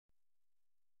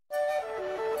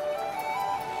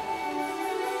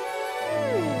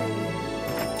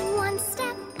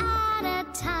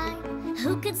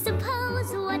could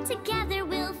suppose what together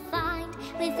we'll find?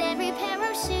 With every pair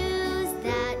of shoes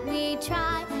that we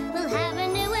try, we'll have a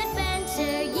new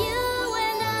adventure, you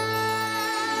and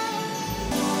I.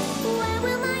 Where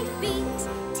will my feet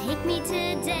take me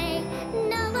today?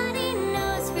 Nobody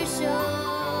knows for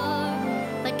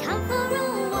sure. But come for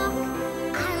a walk,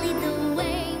 I'll lead the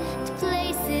way to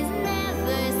places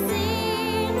never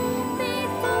seen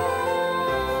before.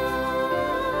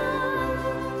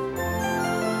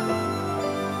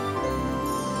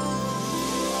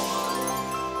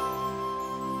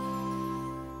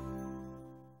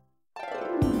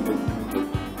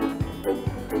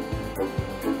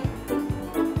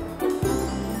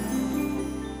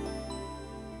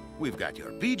 We've got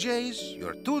your PJs,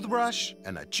 your toothbrush,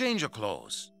 and a change of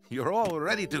clothes. You're all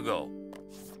ready to go.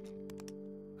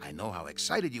 I know how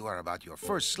excited you are about your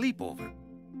first sleepover.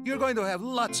 You're going to have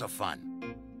lots of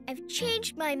fun. I've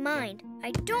changed my mind.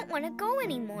 I don't want to go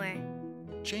anymore.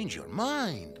 Change your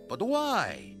mind? But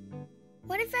why?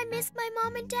 What if I miss my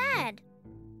mom and dad?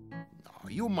 Oh,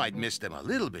 you might miss them a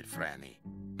little bit, Franny.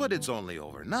 But it's only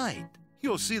overnight.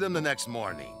 You'll see them the next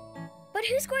morning. But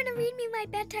who's going to read me my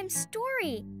bedtime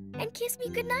story and kiss me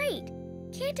goodnight?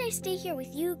 Can't I stay here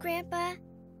with you, Grandpa?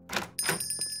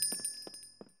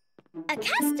 A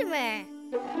customer!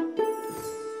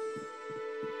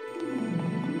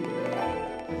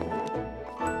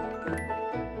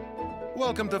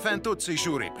 Welcome to Fantuzzi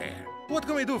Shoe Repair. What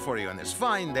can we do for you on this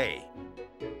fine day?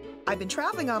 I've been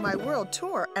traveling on my world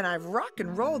tour, and I've rock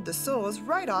and rolled the soles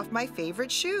right off my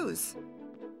favorite shoes.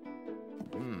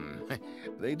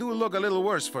 They do look a little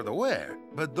worse for the wear,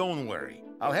 but don't worry.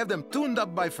 I'll have them tuned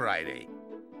up by Friday.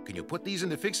 Can you put these in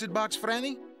the fix-it box,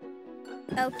 Franny?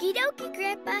 Okie dokie,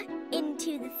 Grandpa.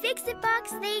 Into the fix-it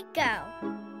box they go.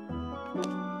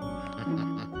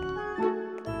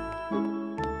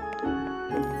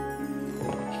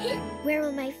 Where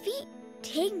will my feet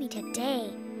take me today?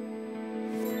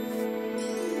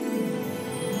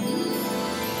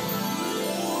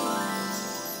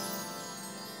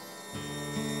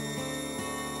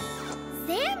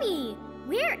 Sammy,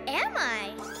 where am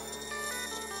I?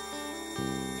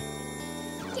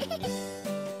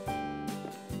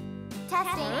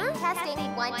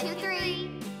 Testing, 1, 2, 3.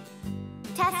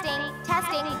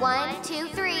 Testing, 1, 2,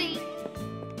 3.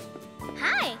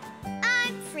 Hi,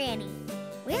 I'm Franny.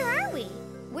 Where are we?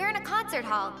 We're in a concert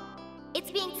hall.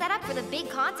 It's being set up for the big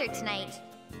concert tonight.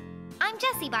 I'm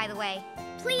Jessie, by the way.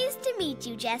 Pleased to meet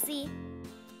you, Jessie.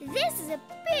 This is a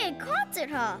big concert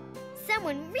hall.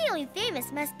 Someone really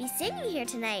famous must be singing here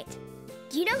tonight.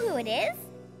 Do you know who it is?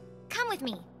 Come with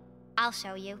me. I'll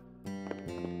show you.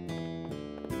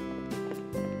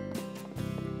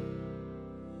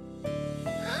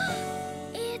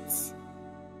 It's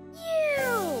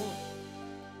you!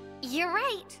 You're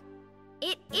right.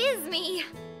 It is me.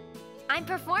 I'm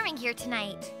performing here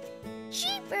tonight.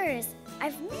 Jeepers!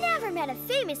 I've never met a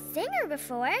famous singer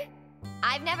before.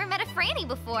 I've never met a Franny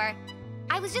before.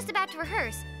 I was just about to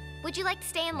rehearse. Would you like to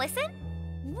stay and listen?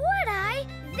 Would I?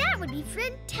 That would be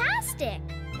fantastic!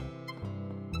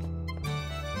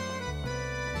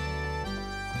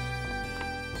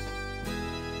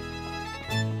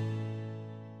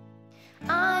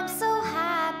 I'm so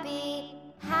happy,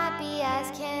 happy as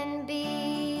can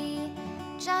be.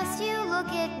 Just you look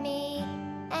at me,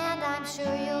 and I'm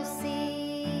sure you'll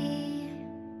see.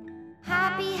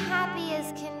 Happy, happy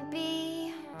as can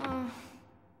be.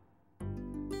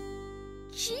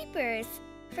 Jeepers!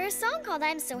 For a song called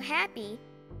I'm So Happy,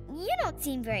 you don't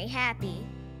seem very happy.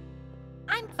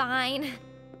 I'm fine.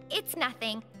 It's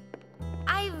nothing.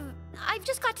 I've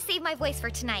just got to save my voice for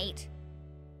tonight.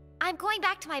 I'm going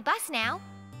back to my bus now.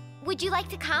 Would you like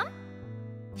to come?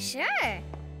 Sure.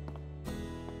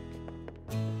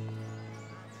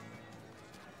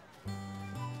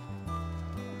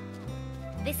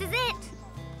 This is it.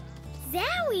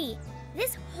 Zowie!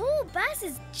 This whole bus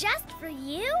is just for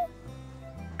you?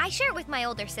 I share it with my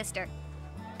older sister.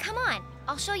 Come on,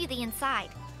 I'll show you the inside.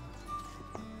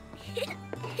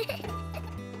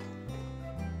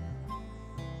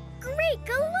 Great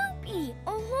galoopy!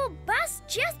 A whole bus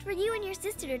just for you and your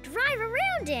sister to drive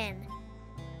around in.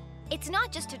 It's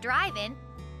not just to drive in.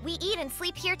 We eat and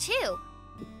sleep here too.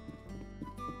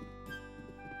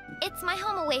 It's my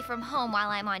home away from home while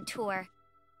I'm on tour.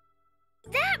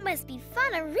 That must be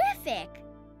fun-erific.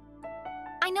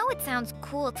 I know it sounds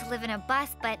cool to live in a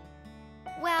bus, but,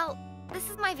 well, this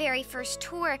is my very first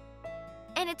tour,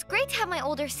 and it's great to have my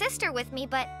older sister with me,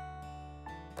 but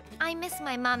I miss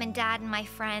my mom and dad and my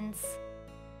friends.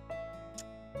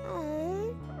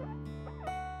 Oh.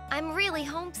 I'm really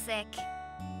homesick.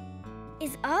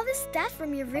 Is all the stuff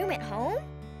from your room at home?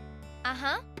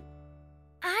 Uh-huh.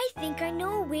 think I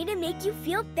know a way to make you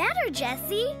feel better,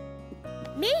 Jessie.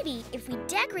 Maybe if we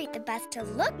decorate the bus to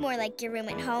look more like your room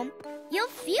at home, you'll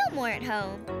feel more at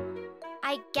home.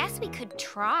 I guess we could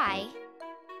try.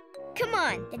 Come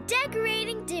on, the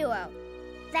decorating duo.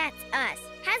 That's us.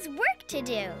 Has work to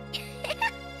do.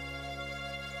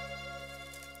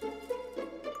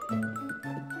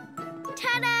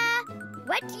 Ta-da!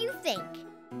 What do you think?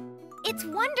 It's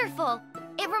wonderful.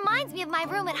 It reminds me of my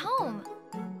room at home.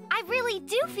 I really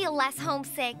do feel less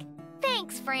homesick.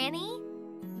 Thanks, Franny.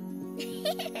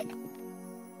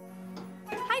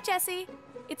 Hi, Jessie.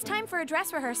 It's time for a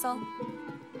dress rehearsal.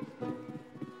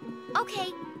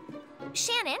 Okay.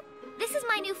 Shannon, this is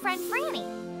my new friend, Franny.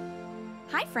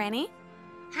 Hi, Franny.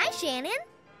 Hi, Shannon.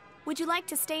 Would you like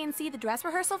to stay and see the dress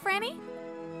rehearsal, Franny?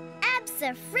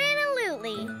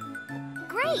 Abso-franalutely.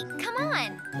 Great, come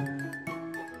on.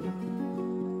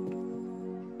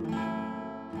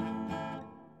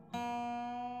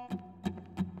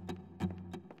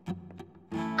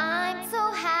 I'm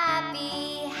so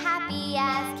happy, happy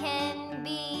as can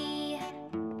be.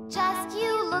 Just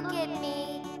you look at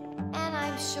me, and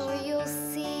I'm sure you'll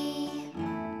see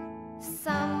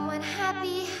someone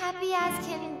happy, happy as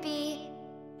can be.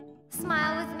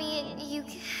 Smile with me and you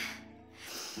can...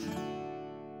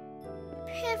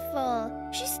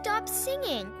 Piffle, she stopped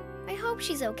singing. I hope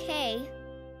she's okay.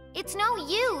 It's no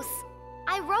use.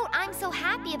 I wrote I'm so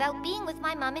happy about being with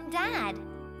my mom and dad.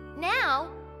 Now,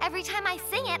 every time I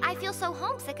sing it, I feel so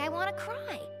homesick I want to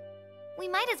cry. We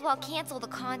might as well cancel the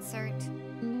concert.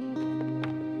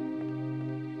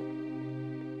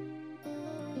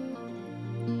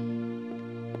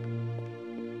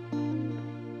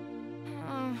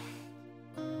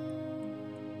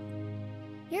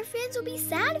 Your fans will be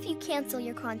sad if you cancel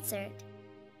your concert.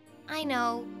 I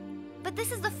know, but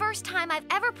this is the first time I've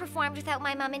ever performed without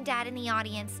my mom and dad in the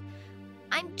audience.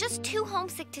 I'm just too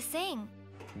homesick to sing.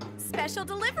 Special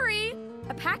delivery!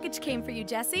 A package came for you,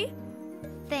 Jessie.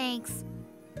 Thanks.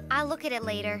 I'll look at it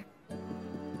later.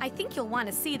 I think you'll want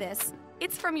to see this.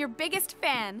 It's from your biggest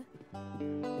fan.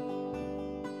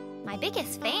 My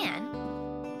biggest fan?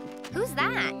 Who's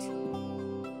that?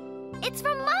 It's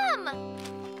from Mom!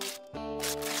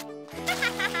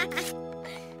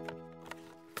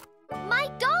 My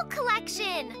doll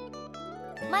collection!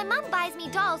 My mom buys me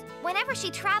dolls whenever she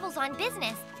travels on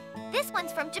business. This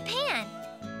one's from Japan.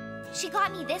 She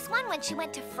got me this one when she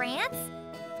went to France.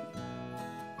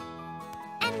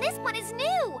 And this one is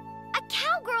new! A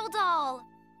cowgirl doll!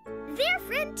 They're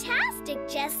fantastic,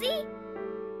 Jessie.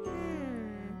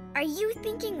 Are you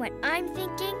thinking what I'm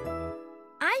thinking?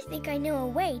 I think I know a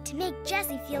way to make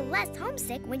Jessie feel less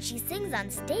homesick when she sings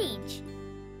on stage.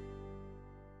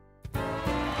 I'm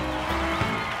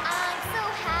so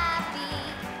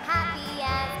happy, happy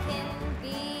as can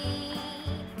be.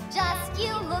 Just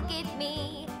you look at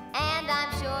me, and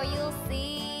I'm sure you'll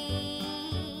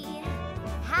see.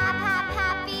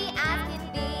 Happy as can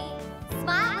be.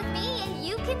 Smile with me and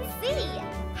you can see.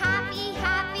 Happy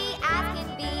as can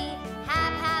be.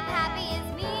 Happy as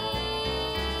me.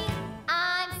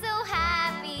 I'm so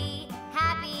happy,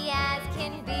 happy as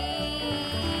can be.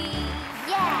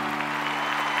 Yeah!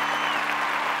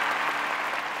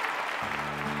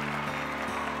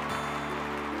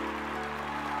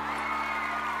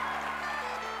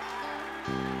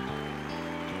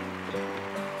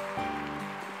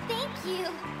 Thank you.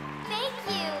 Thank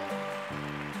you.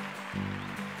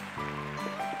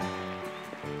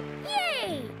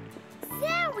 Yay!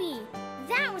 Zowie!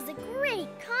 That was a great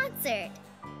concert.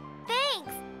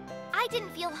 Thanks. I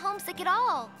didn't feel homesick at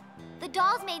all. The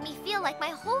dolls made me feel like my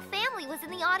whole family was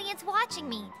in the audience watching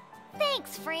me.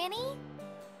 Thanks, Franny.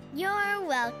 You're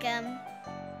welcome.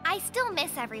 I still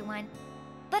miss everyone,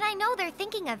 but I know they're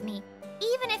thinking of me,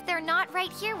 even if they're not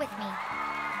right here with me.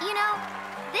 You know,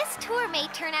 this tour may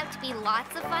turn out to be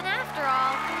lots of fun after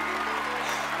all.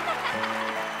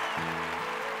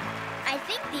 I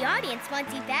think the audience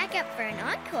wants you back up for an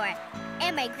encore.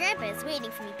 And my grandpa is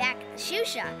waiting for me back at the shoe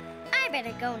shop. I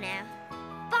better go now.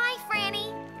 Bye,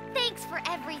 Franny. Thanks for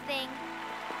everything.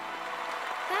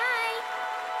 Bye.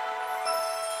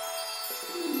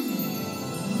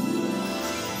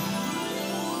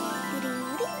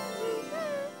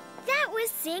 That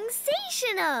was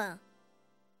sensational.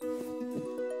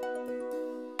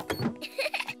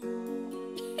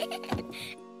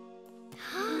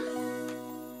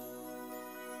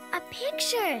 A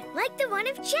picture, like the one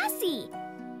of Jessie.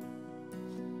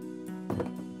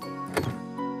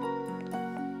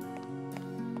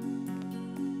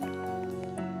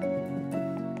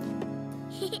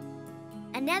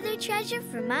 Another treasure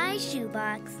for my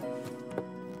shoebox.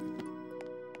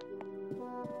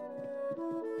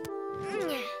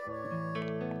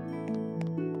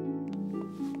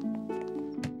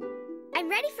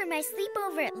 my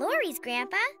sleepover at Lori's,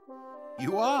 Grandpa.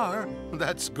 You are?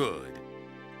 That's good.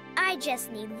 I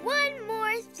just need one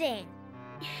more thing.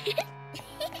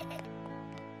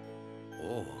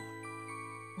 Oh.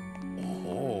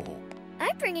 Oh.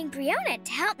 I'm bringing Brianna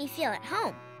to help me feel at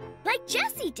home, like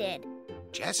Jessie did.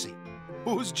 Jessie?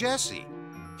 Who's Jessie?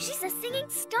 She's a singing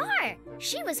star.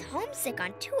 She was homesick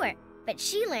on tour, but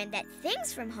she learned that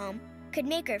things from home could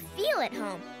make her feel at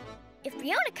home. If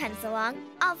Brianna comes along,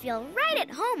 I'll feel right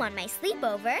at home on my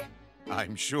sleepover.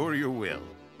 I'm sure you will.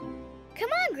 Come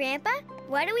on, Grandpa.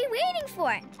 What are we waiting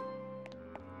for?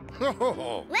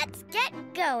 Ho-ho-ho. Let's get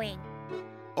going.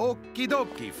 Okie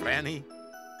dokie, Franny.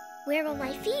 Where will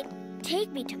my feet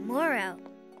take me tomorrow?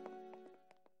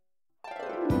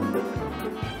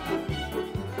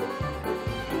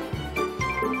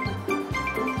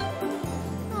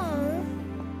 Oh.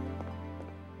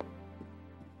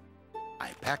 I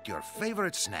packed your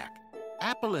favorite snack,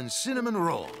 apple and cinnamon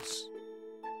rolls.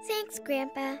 Thanks,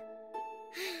 Grandpa.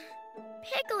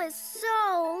 Pickle is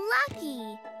so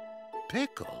lucky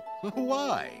Pickle?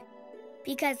 Why?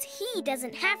 because he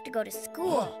doesn't have to go to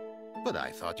school. But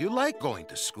I thought you liked going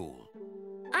to school.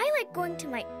 I like going to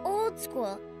my old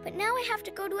school, but now I have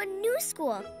to go to a new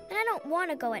school, and I don't want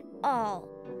to go at all.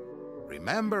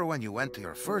 Remember when you went to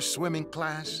your first swimming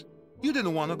class? You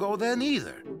didn't want to go then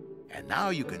either. And now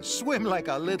you can swim like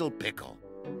a little pickle.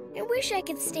 I wish I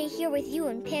could stay here with you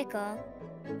and Pickle.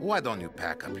 Why don't you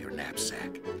pack up your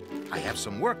knapsack? I have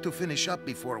some work to finish up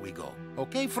before we go.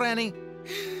 Okay, Franny?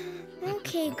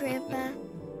 Okay, Grandpa.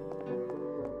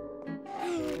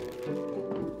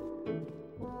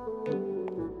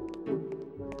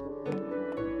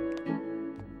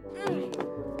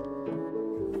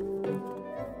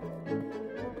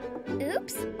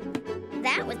 Oops.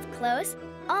 That was close.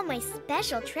 All my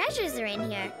special treasures are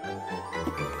in here.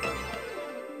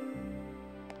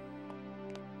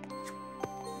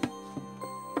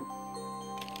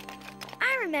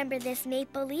 I remember this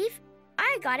maple leaf.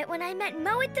 I got it when I met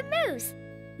Mowat the Moose.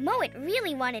 Mowat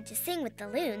really wanted to sing with the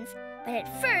loons, but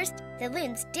at first, the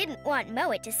loons didn't want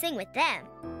Mowat to sing with them.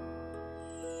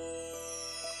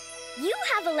 You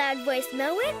have a loud voice,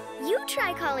 Mowat. You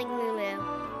try calling Lulu.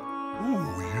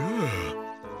 Oh, yeah.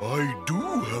 I do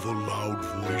have a loud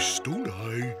voice, don't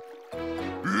I?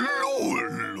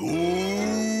 Lulu! Lulu!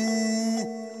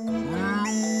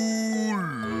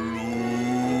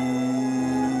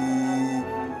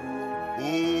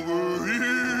 Over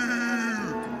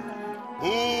here!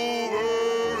 Over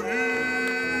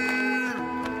here!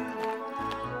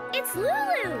 It's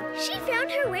Lulu! She found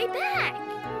her way back.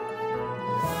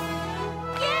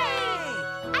 Yay!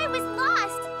 I was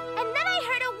lost, and then I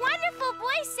heard a wonderful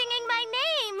voice singing my name.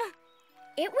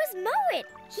 It was Mowat.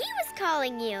 He was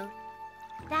calling you.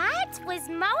 That was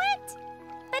Mowat?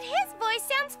 But his voice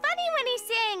sounds funny when he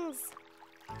sings.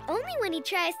 Only when he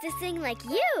tries to sing like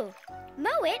you.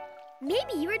 Mowat,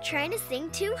 maybe you were trying to sing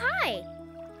too high.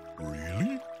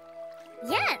 Really?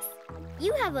 Yes.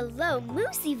 You have a low,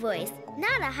 moosey voice,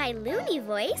 not a high, loony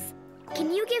voice. Can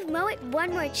you give Mowat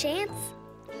one more chance?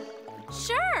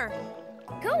 Sure.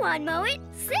 Go on, Mowat.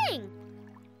 Sing.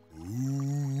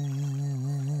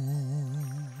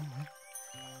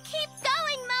 Keep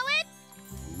going, Mowat.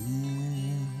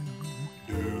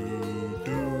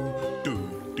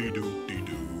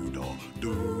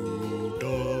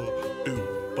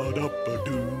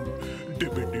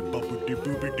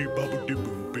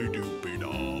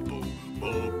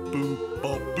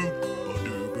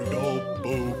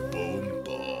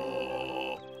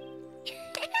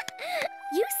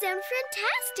 You sound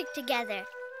fantastic together.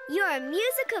 You're a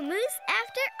musical moose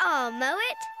after all,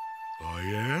 Mowat. I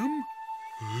am?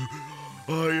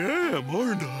 I am,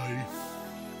 aren't I?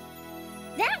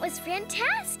 That was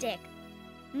fantastic.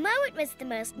 Mowat was the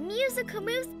most musical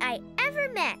moose I ever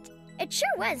met. It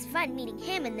sure was fun meeting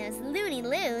him and those loony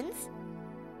loons.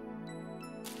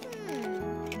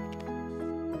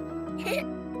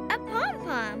 A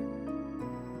pom-pom.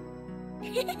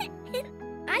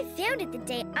 I found it the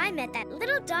day I met that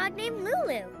little dog named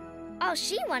Lulu. All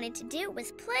she wanted to do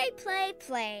was play, play,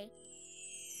 play.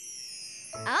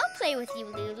 I'll play with you,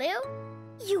 Lulu.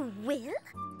 You will?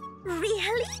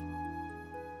 Really?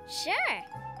 Sure.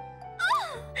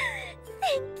 Oh,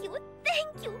 thank you,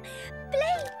 thank you.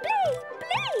 Play, play,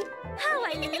 play. How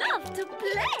I love to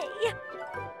play.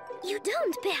 You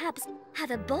don't perhaps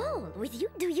have a ball with you,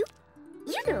 do you?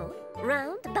 You know,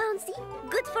 round, bouncy,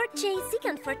 good for chasing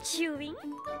and for chewing.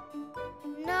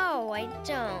 No, I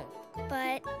don't.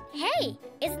 But hey,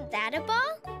 isn't that a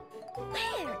ball?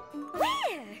 Where?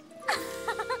 Where?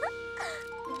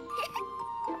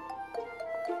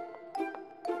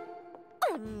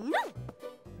 Oh, no!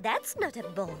 That's not a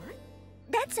ball.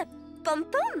 That's a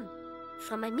pom-pom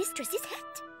from my mistress's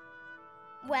hat.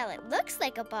 Well, it looks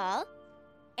like a ball,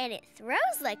 and it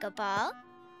throws like a ball.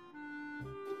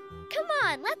 Come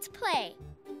on, let's play.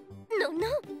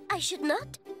 No, I should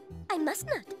not. I must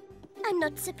not. I'm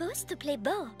not supposed to play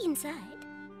ball inside.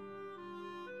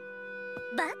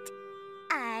 But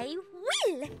I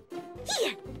will.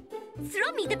 Here,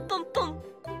 throw me the pom-pom.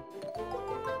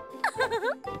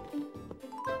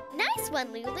 Nice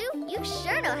one, Lulu. You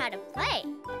sure know how to play.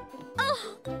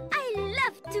 Oh, I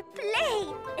love to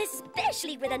play,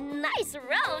 especially with a nice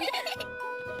round.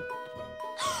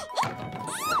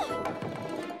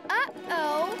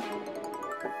 Uh-oh.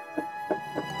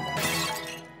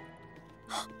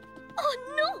 Oh,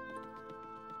 no!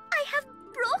 I have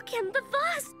broken the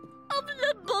vase of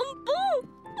the bonbon.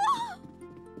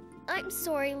 I'm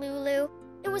sorry, Lulu.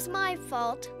 It was my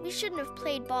fault. We shouldn't have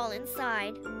played ball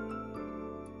inside.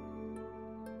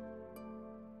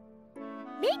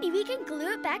 Maybe we can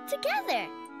glue it back together.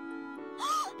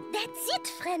 That's it,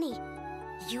 Franny.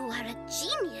 You are a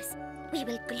genius. We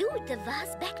will glue the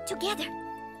vase back together.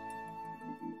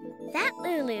 That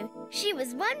Lulu, she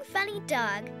was one funny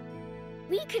dog.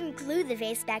 We couldn't glue the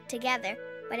vase back together,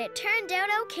 but it turned out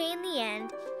okay in the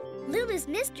end. Lulu's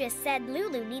mistress said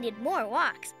Lulu needed more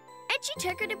walks, and she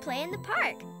took her to play in the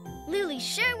park. Lulu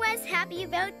sure was happy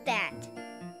about that.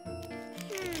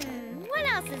 What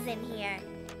else is in here?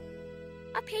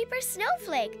 A paper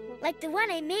snowflake, like the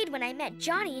one I made when I met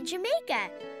Johnny in Jamaica.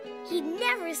 He'd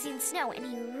never seen snow, and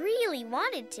he really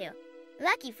wanted to.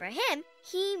 Lucky for him,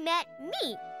 he met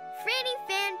me, Franny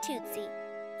Feet.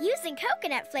 Using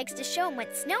coconut flakes to show him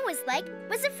what snow was like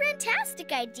was a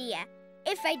fantastic idea,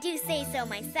 if I do say so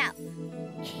myself.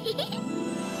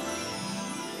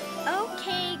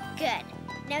 Okay, good.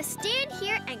 Now stand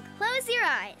here and close your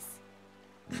eyes.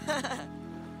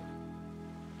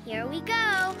 Here we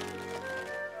go.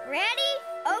 Ready?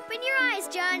 Open your eyes,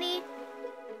 Johnny.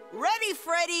 Ready,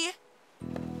 Freddy!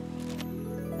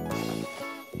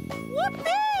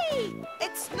 Whoopee!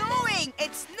 It's snowing!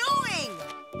 It's snowing!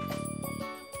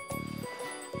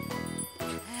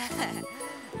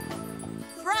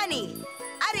 Franny,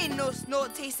 I didn't know snow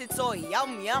tasted so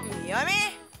yummy.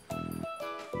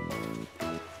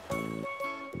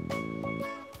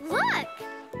 Look!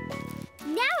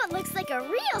 Now it looks like a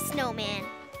real snowman.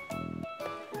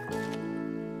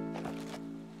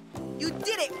 You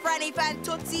did it, Franny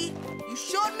Feet. You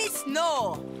showed me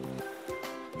snow.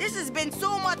 This has been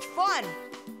so much fun.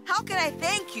 How can I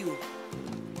thank you?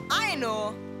 I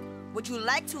know. Would you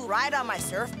like to ride on my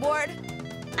surfboard?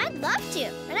 I'd love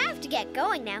to, but I have to get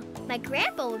going now. My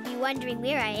grandpa would be wondering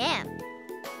where I am.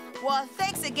 Well,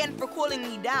 thanks again for cooling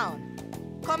me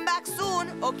down. Come back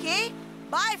soon, okay?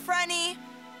 Bye, Franny.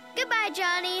 Goodbye,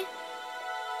 Johnny.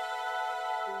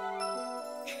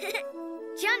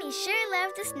 Johnny sure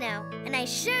loved the snow, and I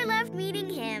sure loved meeting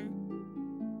him.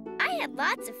 I had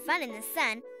lots of fun in the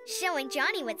sun, showing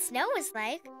Johnny what snow was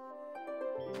like.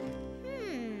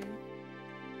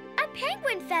 A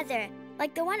penguin feather,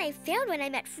 like the one I found when I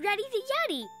met Freddy the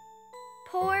Yeti.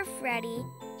 Poor Freddy.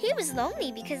 He was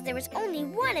lonely because there was only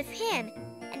one of him,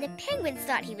 and the penguins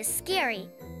thought he was scary.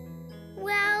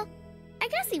 Well, I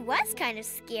guess he was kind of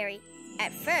scary,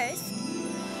 at first.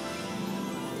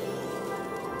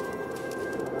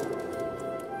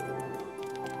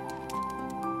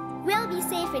 We'll be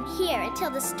safe in here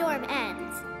until the storm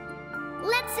ends.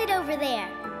 Let's sit over there.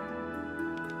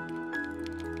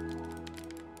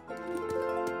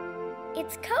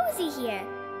 It's cozy here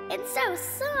and so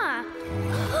soft.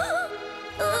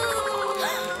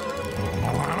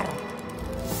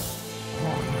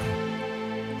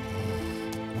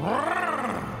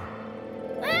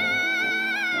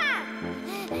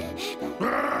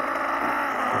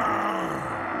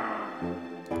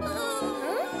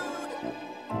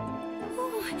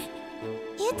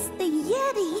 It's the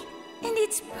Yeti, and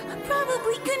it's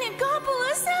probably gonna gobble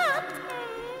us up.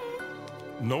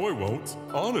 No, I won't.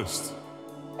 Honest.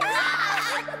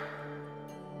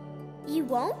 You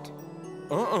won't?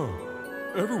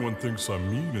 Everyone thinks I'm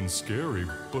mean and scary,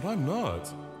 but I'm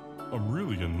not. I'm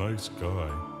really a nice guy.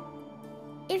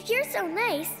 If you're so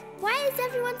nice, why is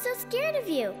everyone so scared of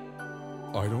you?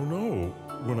 I don't know.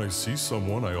 When I see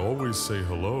someone, I always say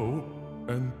hello,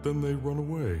 and then they run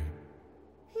away.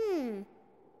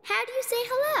 How do you say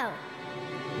hello?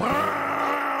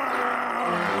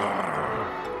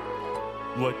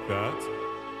 Like that?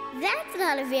 That's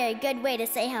not a very good way to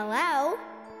say hello.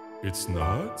 It's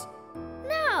not?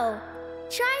 No.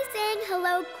 Try saying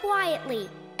hello quietly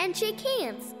and shake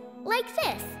hands, like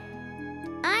this.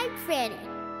 I'm Franny.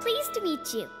 Pleased to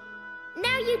meet you.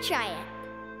 Now you try it.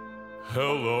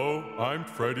 Hello, I'm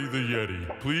Freddy the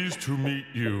Yeti. Pleased to meet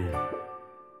you.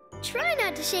 Try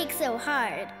not to shake so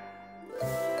hard.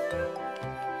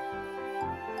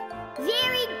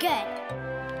 Very good.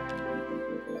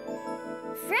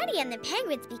 Freddy and the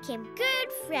penguins became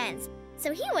good friends,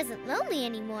 so he wasn't lonely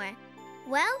anymore.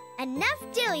 Well, enough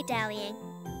dilly-dallying.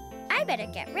 I better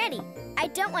get ready. I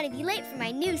don't want to be late for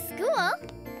my new school.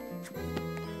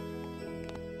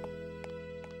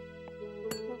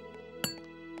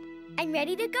 I'm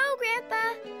ready to go,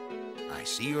 Grandpa. I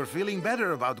see you're feeling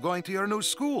better about going to your new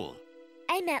school.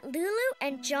 I met Lulu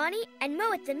and Johnny and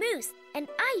Mo at the Moose, and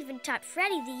I even taught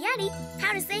Freddy the Yeti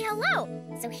how to say hello,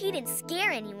 so he didn't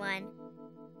scare anyone.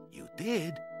 You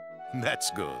did? That's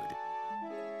good.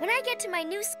 When I get to my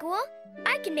new school,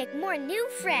 I can make more new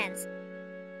friends.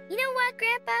 You know what,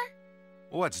 Grandpa?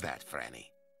 What's that, Franny?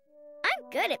 I'm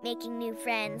good at making new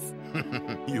friends.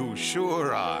 You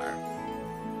sure are.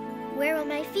 Where will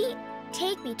my feet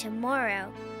take me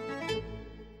tomorrow?